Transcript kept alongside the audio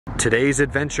Today's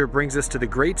adventure brings us to the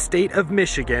great state of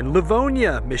Michigan,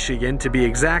 Livonia, Michigan to be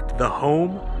exact, the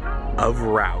home of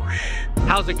Roush.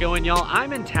 How's it going, y'all?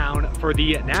 I'm in town for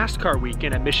the NASCAR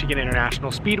weekend at Michigan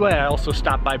International Speedway. I also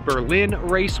stopped by Berlin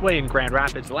Raceway in Grand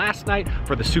Rapids last night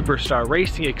for the Superstar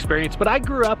Racing experience, but I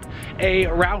grew up a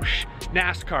Roush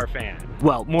NASCAR fan.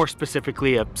 Well, more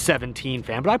specifically a 17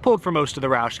 fan, but I pulled for most of the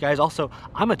Roush guys. Also,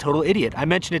 I'm a total idiot. I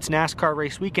mentioned it's NASCAR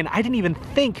race weekend. I didn't even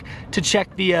think to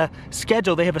check the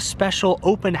schedule. They have a special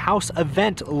open house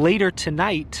event later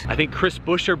tonight. I think Chris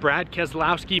Buescher, Brad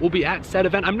Keselowski will be at said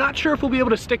event. I'm not sure if we'll be able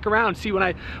to stick around. See, when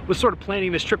I was sort of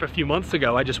planning this trip a few months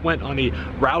ago, I just went on the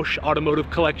Roush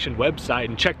Automotive Collection website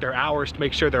and checked their hours to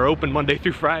make sure they're open Monday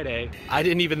through Friday. I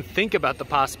didn't even think about the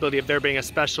possibility of there being a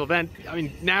special event. I mean,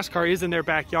 NASCAR is in their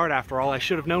backyard after all. I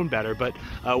should have known better, but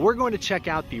we're going to check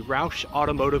out the Roush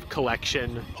Automotive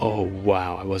Collection. Oh,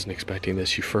 wow, I wasn't expecting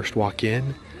this. You first walk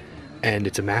in, and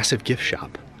it's a massive gift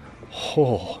shop.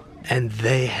 Oh, and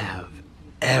they have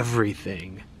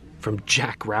everything from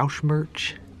Jack Roush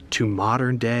merch to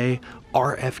modern day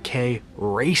RFK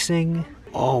racing.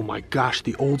 Oh my gosh,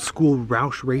 the old school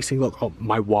Roush racing look. Oh,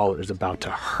 my wallet is about to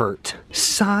hurt.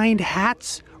 Signed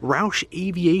hats, Roush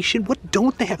Aviation. What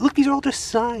don't they have? Look, these are all just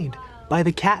signed by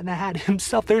the Cat in the Hat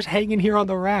himself. There's hanging here on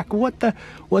the rack. What the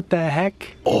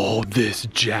heck? Oh, this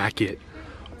jacket.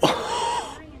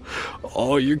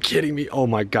 Oh, you're kidding me. Oh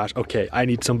my gosh. Okay, I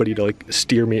need somebody to like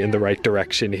steer me in the right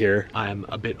direction here. I'm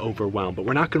a bit overwhelmed, but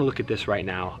we're not gonna look at this right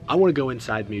now. I wanna go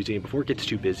inside the museum before it gets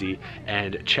too busy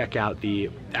and check out the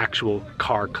actual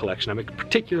car collection. I'm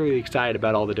particularly excited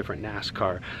about all the different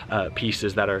NASCAR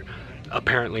pieces that are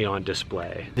apparently on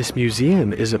display. This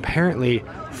museum is apparently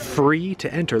free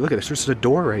to enter. Look at this, there's a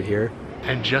door right here.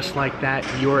 And just like that,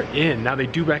 you're in. Now, they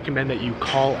do recommend that you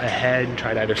call ahead and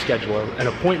try to either schedule an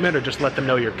appointment or just let them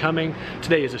know you're coming.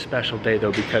 Today is a special day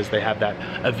though, because they have that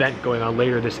event going on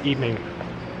later this evening.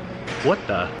 What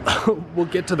the? We'll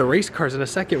get to the race cars in a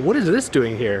second. What is this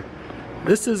doing here?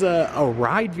 This is a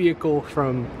ride vehicle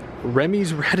from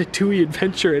Remy's Ratatouille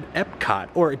Adventure at Epcot,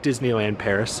 or at Disneyland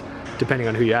Paris, depending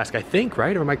on who you ask, I think,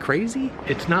 right? Or am I crazy?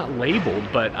 It's not labeled,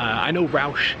 but I know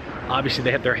Roush, obviously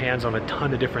they have their hands on a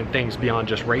ton of different things beyond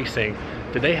just racing.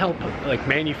 Did they help like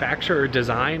manufacture or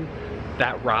design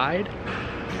that ride?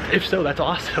 If so, that's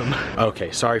awesome. Okay,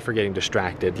 sorry for getting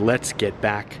distracted. Let's get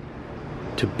back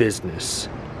to business.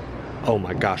 Oh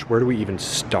my gosh, where do we even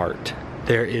start?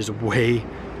 There is way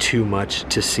too much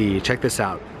to see. Check this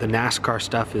out. The NASCAR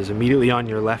stuff is immediately on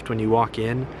your left when you walk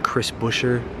in. Chris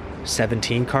Buescher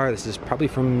 17 car. This is probably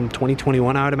from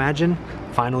 2021, I would imagine.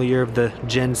 Final year of the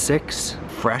Gen 6.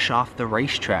 Fresh off the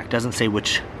racetrack. Doesn't say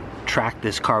which track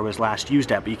this car was last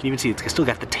used at, but you can even see it's still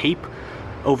got the tape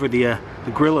over the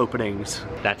grill openings.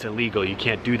 That's illegal. You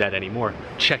can't do that anymore.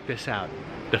 Check this out.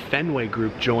 The Fenway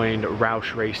Group joined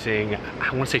Roush Racing,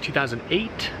 I want to say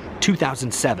 2008?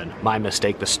 2007, my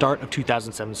mistake, the start of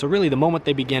 2007. So really the moment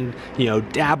they began, you know,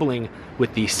 dabbling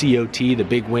with the COT, the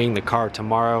big wing, the car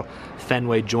tomorrow,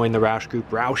 Fenway joined the Roush Group,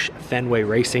 Roush Fenway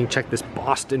Racing. Check this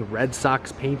Boston Red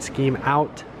Sox paint scheme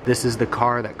out. This is the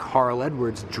car that Carl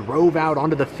Edwards drove out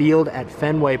onto the field at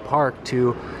Fenway Park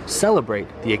to celebrate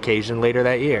the occasion later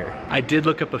that year. I did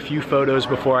look up a few photos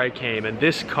before I came, and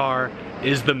this car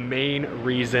is the main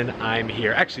reason I'm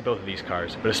here. Actually, both of these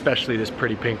cars, but especially this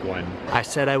pretty pink one. I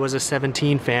said I was a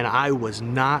 17 fan. I was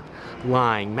not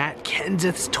lying. Matt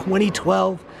Kenseth's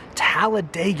 2012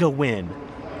 Talladega win.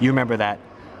 You remember that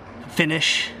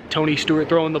finish? Tony Stewart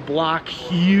throwing the block,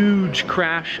 huge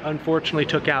crash, unfortunately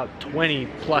took out 20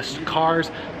 plus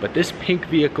cars, but this pink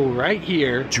vehicle right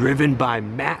here, driven by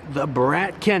Matt the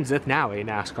Brat Kenseth, now a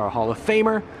NASCAR Hall of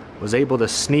Famer, was able to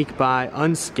sneak by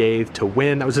unscathed to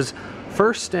win. That was his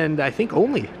first and I think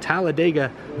only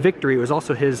Talladega victory. It was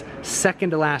also his second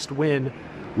to last win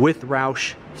with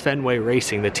Roush Fenway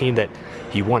Racing, the team that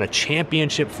he won a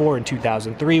championship for in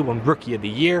 2003, won Rookie of the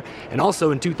Year, and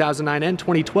also in 2009 and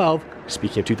 2012,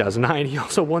 speaking of 2009, he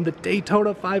also won the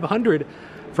Daytona 500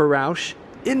 for Roush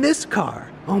in this car.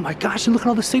 Oh my gosh, and look at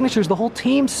all the signatures. The whole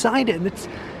team signed it, and it's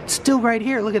still right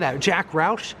here. Look at that, Jack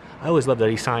Roush. I always love that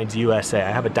he signs USA.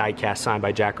 I have a die-cast signed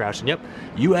by Jack Roush, and yep,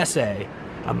 USA.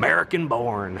 American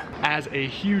born. As a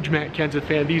huge Matt Kenseth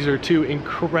fan, these are two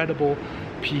incredible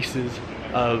pieces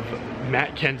of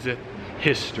Matt Kenseth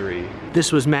history.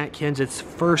 This was Matt Kenseth's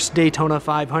first Daytona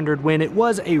 500 win. It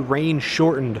was a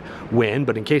rain-shortened win,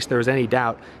 but in case there was any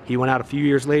doubt, he went out a few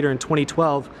years later in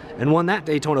 2012 and won that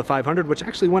Daytona 500, which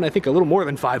actually went, I think, a little more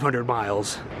than 500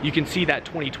 miles. You can see that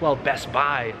 2012 Best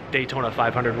Buy Daytona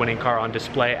 500 winning car on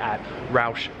display at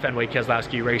Roush Fenway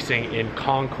Keselowski Racing in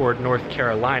Concord, North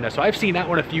Carolina. So I've seen that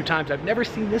one a few times. I've never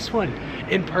seen this one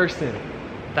in person.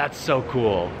 That's so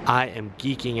cool. I am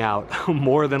geeking out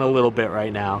more than a little bit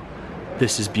right now.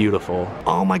 This is beautiful.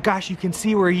 Oh my gosh, you can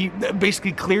see where he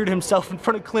basically cleared himself in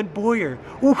front of Clint Boyer.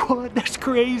 What? That's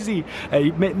crazy.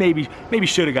 Maybe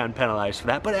should have gotten penalized for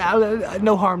that, but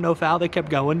no harm, no foul. They kept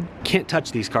going. Can't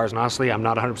touch these cars, and honestly, I'm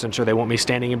not 100% sure they want me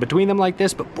standing in between them like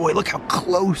this, but boy, look how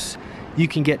close you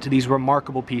can get to these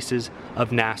remarkable pieces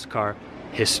of NASCAR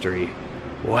history.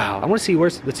 Wow, I want to see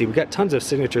let's see, we got tons of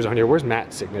signatures on here. Where's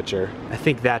Matt's signature? I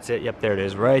think that's it. Yep, there it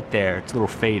is, right there. It's a little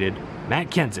faded. Matt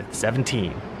Kenseth,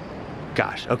 17.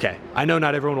 Gosh, okay. I know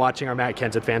not everyone watching are Matt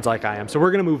Kenseth fans like I am, so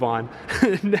we're gonna move on.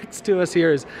 Next to us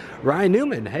here is Ryan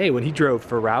Newman. Hey, when he drove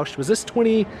for Roush, was this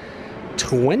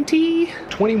 2020?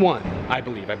 21, I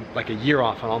believe. I'm like a year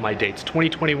off on all my dates.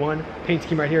 2021, paint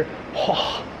scheme right here.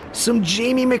 Oh, some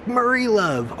Jamie McMurray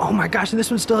love. Oh my gosh, and this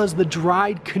one still has the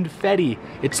dried confetti.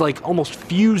 It's like almost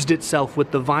fused itself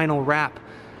with the vinyl wrap.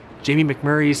 Jamie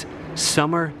McMurray's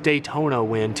Summer Daytona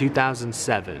win,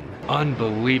 2007.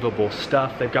 Unbelievable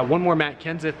stuff. They've got one more Matt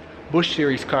Kenseth Busch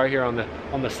Series car here on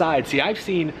the side. See, I've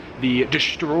seen the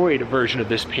destroyed version of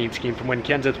this paint scheme from when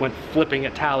Kenseth went flipping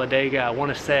at Talladega, I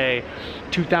want to say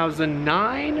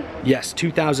 2009? Yes,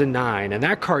 2009. And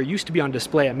that car used to be on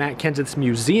display at Matt Kenseth's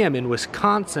museum in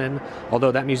Wisconsin,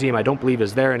 although that museum I don't believe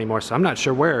is there anymore, so I'm not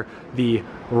sure where the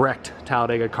wrecked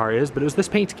Talladega car is, but it was this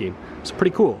paint scheme. It's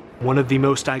pretty cool. One of the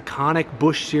most iconic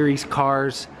Busch Series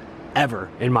cars ever,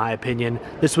 in my opinion.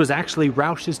 This was actually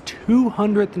Roush's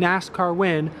 200th NASCAR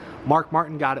win. Mark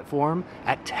Martin got it for him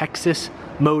at Texas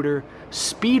Motor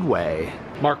Speedway.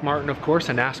 Mark Martin, of course,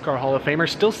 a NASCAR Hall of Famer,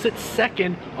 still sits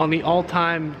second on the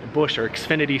all-time Busch or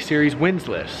Xfinity Series wins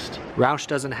list. Roush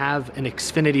doesn't have an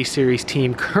Xfinity Series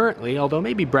team currently, although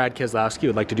maybe Brad Keselowski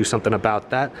would like to do something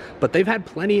about that, but they've had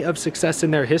plenty of success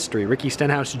in their history. Ricky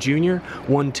Stenhouse Jr.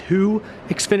 won 2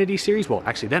 Xfinity Series, well,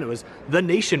 actually then it was the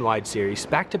Nationwide Series,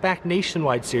 back-to-back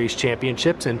Nationwide Series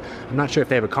championships, and I'm not sure if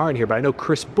they have a car in here, but I know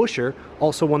Chris Buescher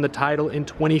also won the title in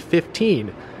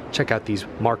 2015. Check out these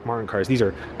Mark Martin cars. These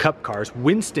are Cup cars,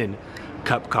 Winston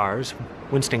Cup cars,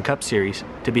 Winston Cup Series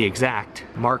to be exact.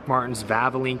 Mark Martin's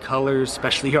Valvoline colors,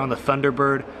 especially here on the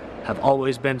Thunderbird, have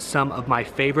always been some of my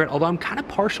favorite, although I'm kind of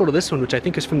partial to this one, which I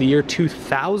think is from the year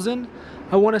 2000,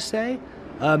 I want to say.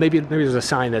 Maybe there's a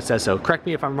sign that says so. Correct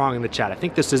me if I'm wrong in the chat. I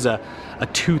think this is a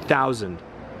 2000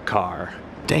 car.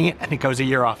 Dang it, I think I was a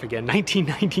year off again,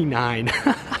 1999.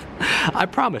 I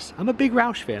promise, I'm a big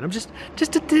Roush fan. I'm just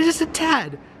a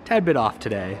tad bit off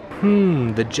today.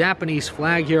 The Japanese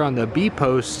flag here on the B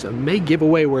post may give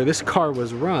away where this car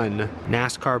was run.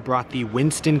 NASCAR brought the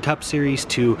Winston Cup Series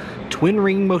to Twin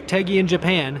Ring Motegi in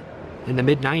Japan in the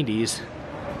mid-90s.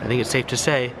 I think it's safe to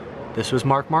say this was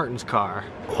Mark Martin's car.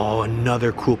 Oh,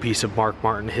 another cool piece of Mark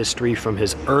Martin history from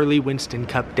his early Winston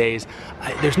Cup days.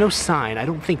 There's no sign, I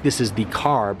don't think this is the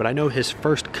car, but I know his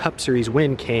first Cup Series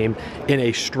win came in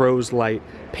a Stroh's Light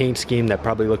paint scheme that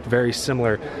probably looked very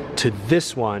similar to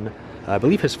this one. I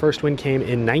believe his first win came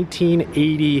in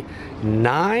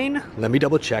 1989. Let me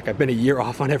double check, I've been a year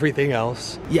off on everything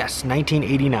else. Yes,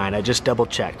 1989, I just double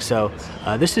checked. So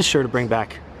this is sure to bring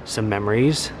back some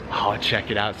memories. Oh, check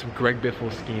it out, some Greg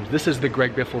Biffle schemes. This is the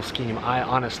Greg Biffle scheme I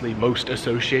honestly most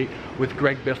associate with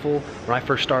Greg Biffle. When I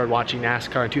first started watching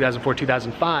NASCAR in 2004,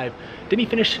 2005, didn't he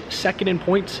finish second in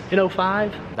points in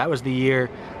 05? That was the year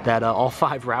that all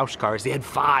 5 Roush cars, they had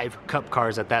 5 Cup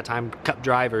cars at that time, Cup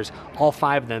drivers, all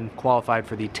 5 of them qualified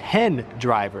for the 10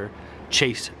 driver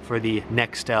chase for the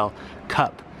Nextel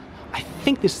Cup. I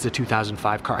think this is a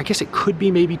 2005 car. I guess it could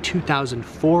be maybe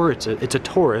 2004. It's a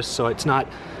Taurus, so it's not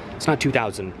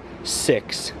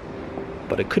 2006,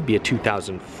 but it could be a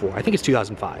 2004. I think it's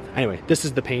 2005. Anyway, this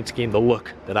is the paint scheme, the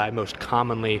look that I most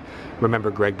commonly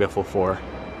remember Greg Biffle for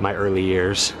my early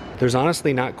years. There's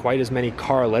honestly not quite as many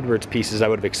Carl Edwards pieces I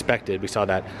would have expected. We saw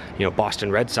that, you know,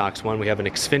 Boston Red Sox one. We have an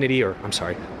Xfinity, or I'm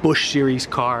sorry, Busch Series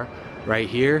car right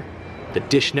here, the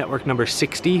Dish Network number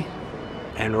 60.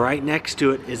 And right next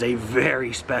to it is a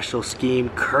very special scheme,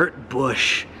 Kurt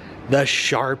Busch, the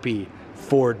Sharpie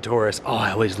Ford Taurus. Oh,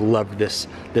 I always loved this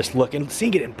look, and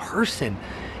seeing it in person,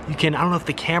 you can, I don't know if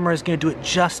the camera is gonna do it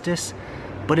justice,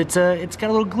 but it's got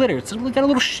a little glitter, it's got a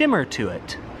little shimmer to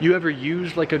it. You ever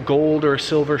used like a gold or a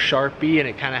silver Sharpie and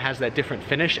it kind of has that different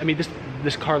finish? I mean,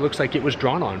 this car looks like it was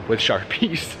drawn on with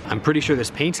Sharpies. I'm pretty sure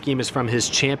this paint scheme is from his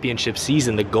championship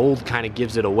season. The gold kind of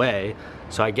gives it away.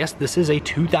 So I guess this is a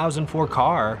 2004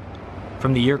 car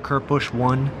from the year Kurt Busch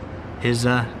won his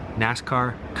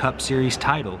NASCAR Cup Series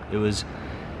title. It was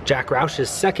Jack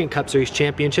Roush's second Cup Series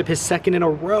championship, his second in a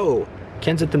row.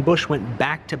 Kenseth and Busch went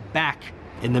back to back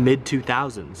in the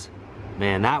mid-2000s.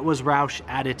 Man, that was Roush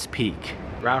at its peak.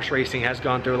 Roush Racing has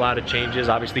gone through a lot of changes.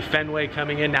 Obviously Fenway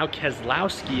coming in, now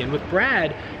Keselowski, and with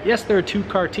Brad, yes, they're a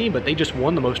two-car team, but they just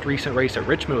won the most recent race at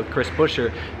Richmond with Chris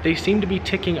Buescher. They seem to be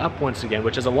ticking up once again,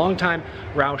 which as a longtime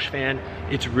Roush fan,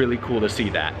 it's really cool to see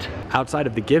that. Outside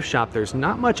of the gift shop, there's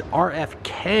not much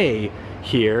RFK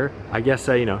here. I guess,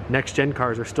 you know, next-gen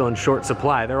cars are still in short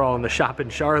supply. They're all in the shop in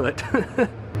Charlotte.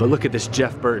 But look at this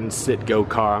Jeff Burton sit-go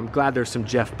car. I'm glad there's some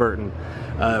Jeff Burton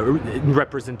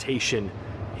representation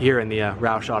here in the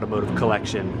Roush Automotive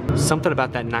Collection. Something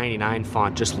about that 99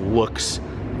 font just looks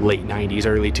late 90s,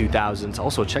 early 2000s.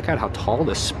 Also, check out how tall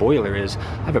this spoiler is.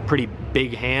 I have a pretty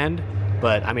big hand,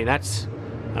 but I mean, that's,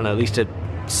 I don't know, at least a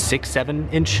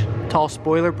 6-7 inch tall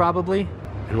spoiler probably.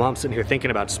 And while I'm sitting here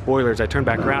thinking about spoilers, I turned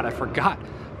back around, I forgot.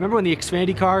 Remember when the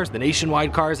Xfinity cars, the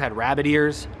Nationwide cars had rabbit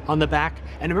ears on the back?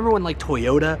 And remember when like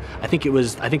Toyota, I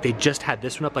think they just had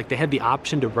this one up, like they had the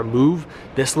option to remove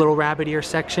this little rabbit ear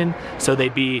section so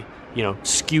they'd be, you know,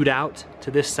 skewed out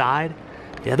to this side.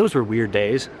 Yeah, those were weird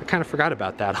days. I kind of forgot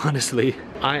about that, honestly.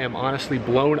 I am honestly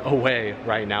blown away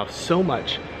right now. So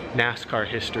much NASCAR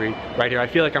history right here. I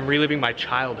feel like I'm reliving my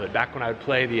childhood, back when I would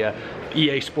play the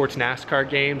EA Sports NASCAR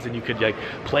games, and you could like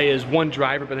play as one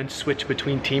driver but then switch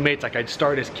between teammates. Like I'd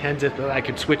start as Kenseth, I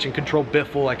could switch and control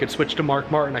Biffle, I could switch to Mark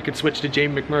Martin, I could switch to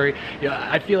Jamie McMurray. Yeah,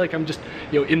 I feel like I'm just,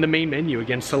 you know, in the main menu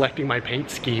again, selecting my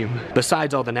paint scheme.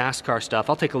 Besides all the NASCAR stuff,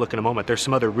 I'll take a look in a moment. There's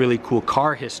some other really cool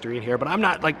car history in here, but I'm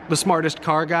not like the smartest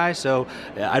car guy, so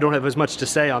I don't have as much to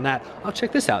say on that. I'll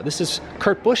check this out. This is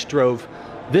Kurt Busch drove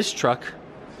this truck.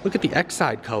 Look at the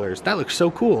X-Side colors. That looks so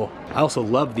cool. I also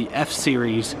love the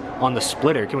F-Series on the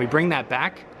splitter. Can we bring that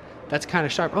back? That's kind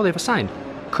of sharp. Oh, they have a sign.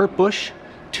 Kurt Busch,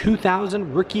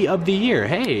 2000 Rookie of the Year.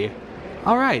 Hey,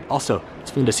 all right. Also,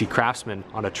 it's fun to see Craftsman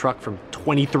on a truck from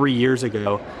 23 years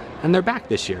ago, and they're back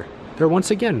this year. They're once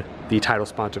again the title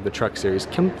sponsor of the Truck Series.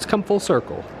 It's come full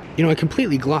circle. You know, I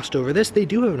completely glossed over this. They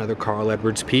do have another Carl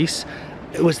Edwards piece.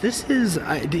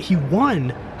 He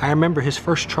won, I remember his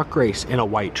first truck race in a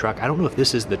white truck. I don't know if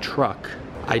this is the truck.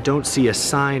 I don't see a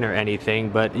sign or anything,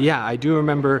 but yeah, I do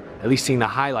remember at least seeing the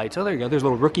highlights. Oh, there you go, there's a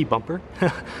little rookie bumper,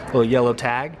 little yellow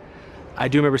tag. I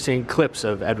do remember seeing clips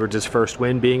of Edwards' first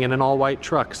win being in an all-white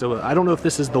truck. So I don't know if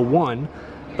this is the one,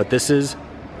 but this is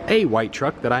a white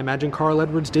truck that I imagine Carl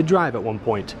Edwards did drive at one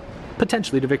point,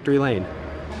 potentially to victory lane.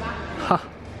 Huh.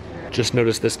 Just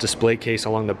noticed this display case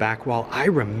along the back wall. I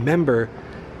remember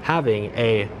having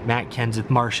a Matt Kenseth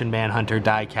Martian Manhunter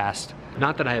diecast.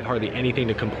 Not that I have hardly anything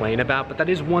to complain about, but that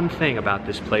is one thing about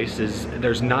this place, is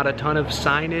there's not a ton of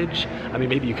signage. I mean,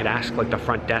 maybe you could ask like the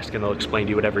front desk and they'll explain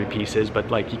to you what every piece is,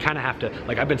 but like you kind of have to,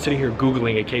 like I've been sitting here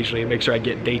Googling occasionally to make sure I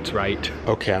get dates right.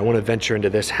 Okay, I want to venture into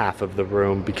this half of the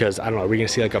room because I don't know, are we gonna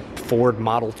see like a Ford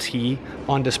Model T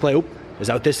on display? Oh, is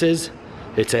that what this is?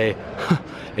 It's a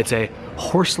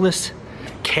horseless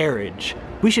carriage.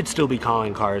 We should still be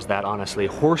calling cars that, honestly.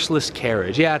 Horseless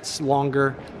carriage. Yeah, it's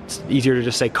longer. It's easier to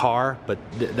just say car, but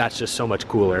that's just so much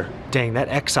cooler. Dang, that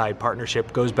X-Side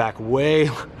partnership goes back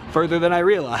way further than I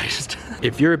realized.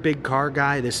 If you're a big car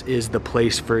guy, this is the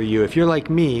place for you. If you're like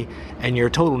me and you're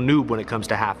a total noob when it comes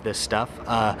to half this stuff,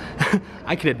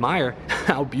 I can admire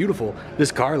how beautiful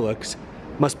this car looks.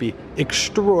 Must be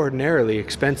extraordinarily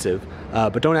expensive,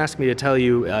 but don't ask me to tell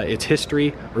you its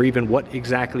history or even what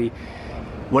exactly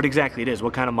it is,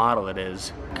 what kind of model it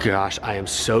is. Gosh, I am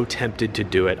so tempted to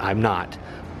do it. I'm not,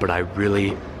 but I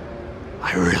really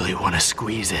want to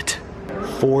squeeze it.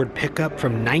 Ford pickup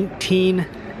from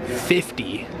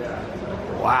 1950.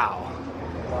 Wow.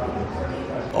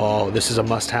 Oh, this is a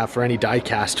must-have for any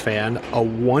diecast fan. A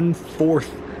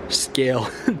 1/4 scale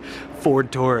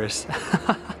Ford Taurus.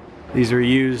 These were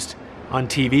used on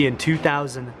TV in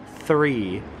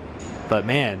 2003. But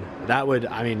man, that would,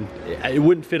 I mean, it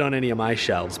wouldn't fit on any of my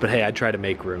shelves, but hey, I'd try to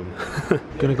make room.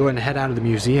 Gonna go ahead and head out of the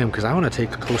museum because I want to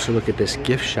take a closer look at this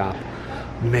gift shop.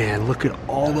 Man, look at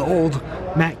all the old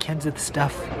Matt Kenseth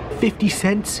stuff. 50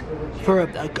 cents for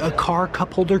a car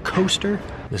cup holder coaster.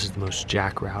 This is the most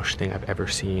Jack Roush thing I've ever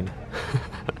seen.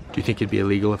 Do you think it'd be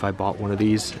illegal if I bought one of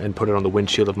these and put it on the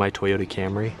windshield of my Toyota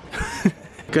Camry?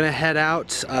 Gonna head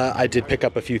out. I did pick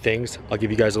up a few things. I'll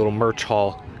give you guys a little merch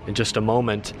haul in just a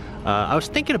moment. I was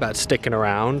thinking about sticking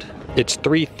around. It's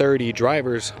 3:30.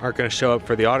 Drivers aren't going to show up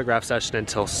for the autograph session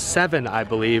until 7, I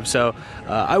believe. So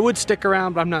I would stick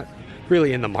around, but I'm not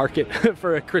really in the market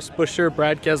for a Chris Buescher,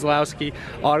 Brad Keselowski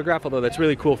autograph, although that's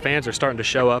really cool. Fans are starting to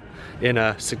show up in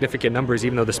significant numbers,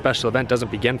 even though the special event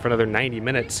doesn't begin for another 90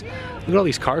 minutes. Look at all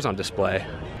these cars on display.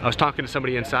 I was talking to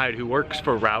somebody inside who works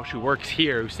for Roush, who works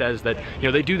here, who says that, you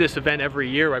know, they do this event every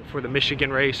year right before the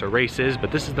Michigan race or races,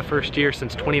 but this is the first year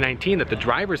since 2019 that the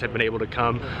drivers have been able to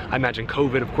come. I imagine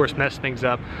COVID, of course, messed things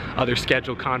up, other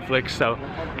schedule conflicts, so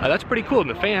that's pretty cool. And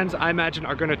the fans, I imagine,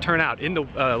 are going to turn out in the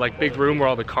like big room where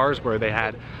all the cars were. They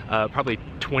had probably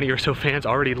 20 or so fans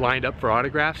already lined up for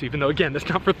autographs, even though, again, that's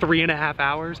not for 3.5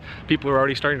 hours. People are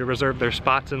already starting to reserve their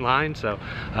spots in line, so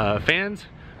fans,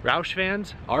 Roush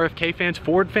fans, RFK fans,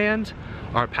 Ford fans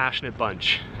are a passionate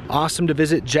bunch. Awesome to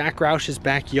visit Jack Roush's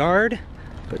backyard,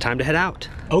 but time to head out.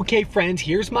 Okay friends,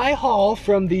 here's my haul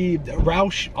from the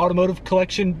Roush Automotive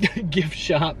Collection gift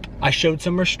shop. I showed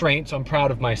some restraint, so I'm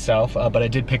proud of myself, but I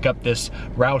did pick up this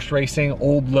Roush Racing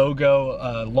old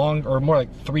logo, long, or more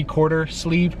like 3/4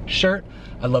 sleeve shirt.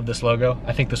 I love this logo.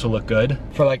 I think this will look good.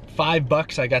 For like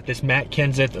 $5, I got this Matt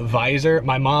Kenseth visor.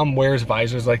 My mom wears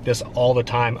visors like this all the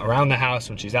time around the house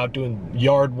when she's out doing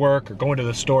yard work or going to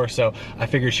the store, so I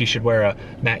figured she should wear a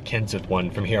Matt Kenseth one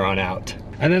from here on out.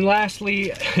 And then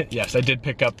lastly, yes, I did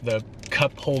pick up the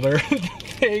cup holder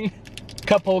thing.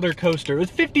 Cup holder coaster. It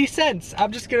was 50 cents.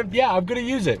 I'm just gonna, yeah, I'm gonna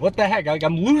use it. What the heck? Like,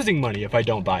 I'm losing money if I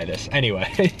don't buy this.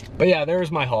 Anyway, but yeah,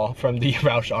 there's my haul from the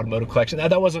Roush Automotive Collection.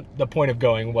 That wasn't the point of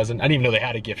going, I didn't even know they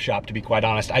had a gift shop, to be quite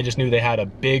honest. I just knew they had a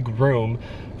big room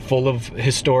full of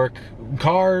historic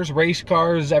cars, race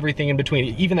cars, everything in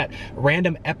between. Even that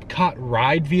random Epcot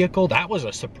ride vehicle, that was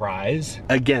a surprise.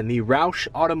 Again, the Roush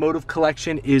Automotive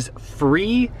Collection is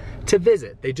free to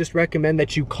visit. They just recommend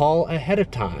that you call ahead of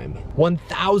time.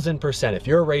 1000%. If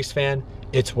you're a race fan,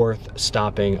 it's worth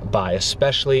stopping by,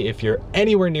 especially if you're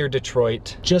anywhere near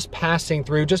Detroit, just passing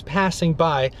through, just passing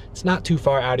by. It's not too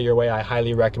far out of your way. I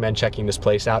highly recommend checking this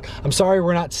place out. I'm sorry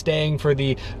we're not staying for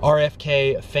the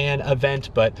RFK fan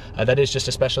event, but that is just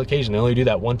a special occasion. They only do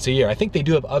that once a year. I think they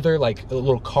do have other like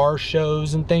little car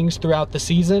shows and things throughout the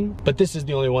season, but this is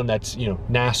the only one that's, you know,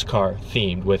 NASCAR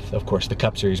themed, with, of course, the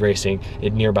Cup Series racing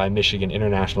at nearby Michigan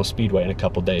International Speedway in a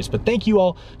couple days. But thank you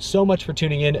all so much for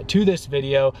tuning in to this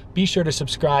video. Be sure to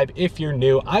subscribe if you're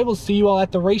new. I will see you all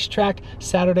at the racetrack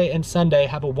Saturday and Sunday.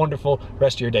 Have a wonderful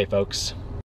rest of your day, folks.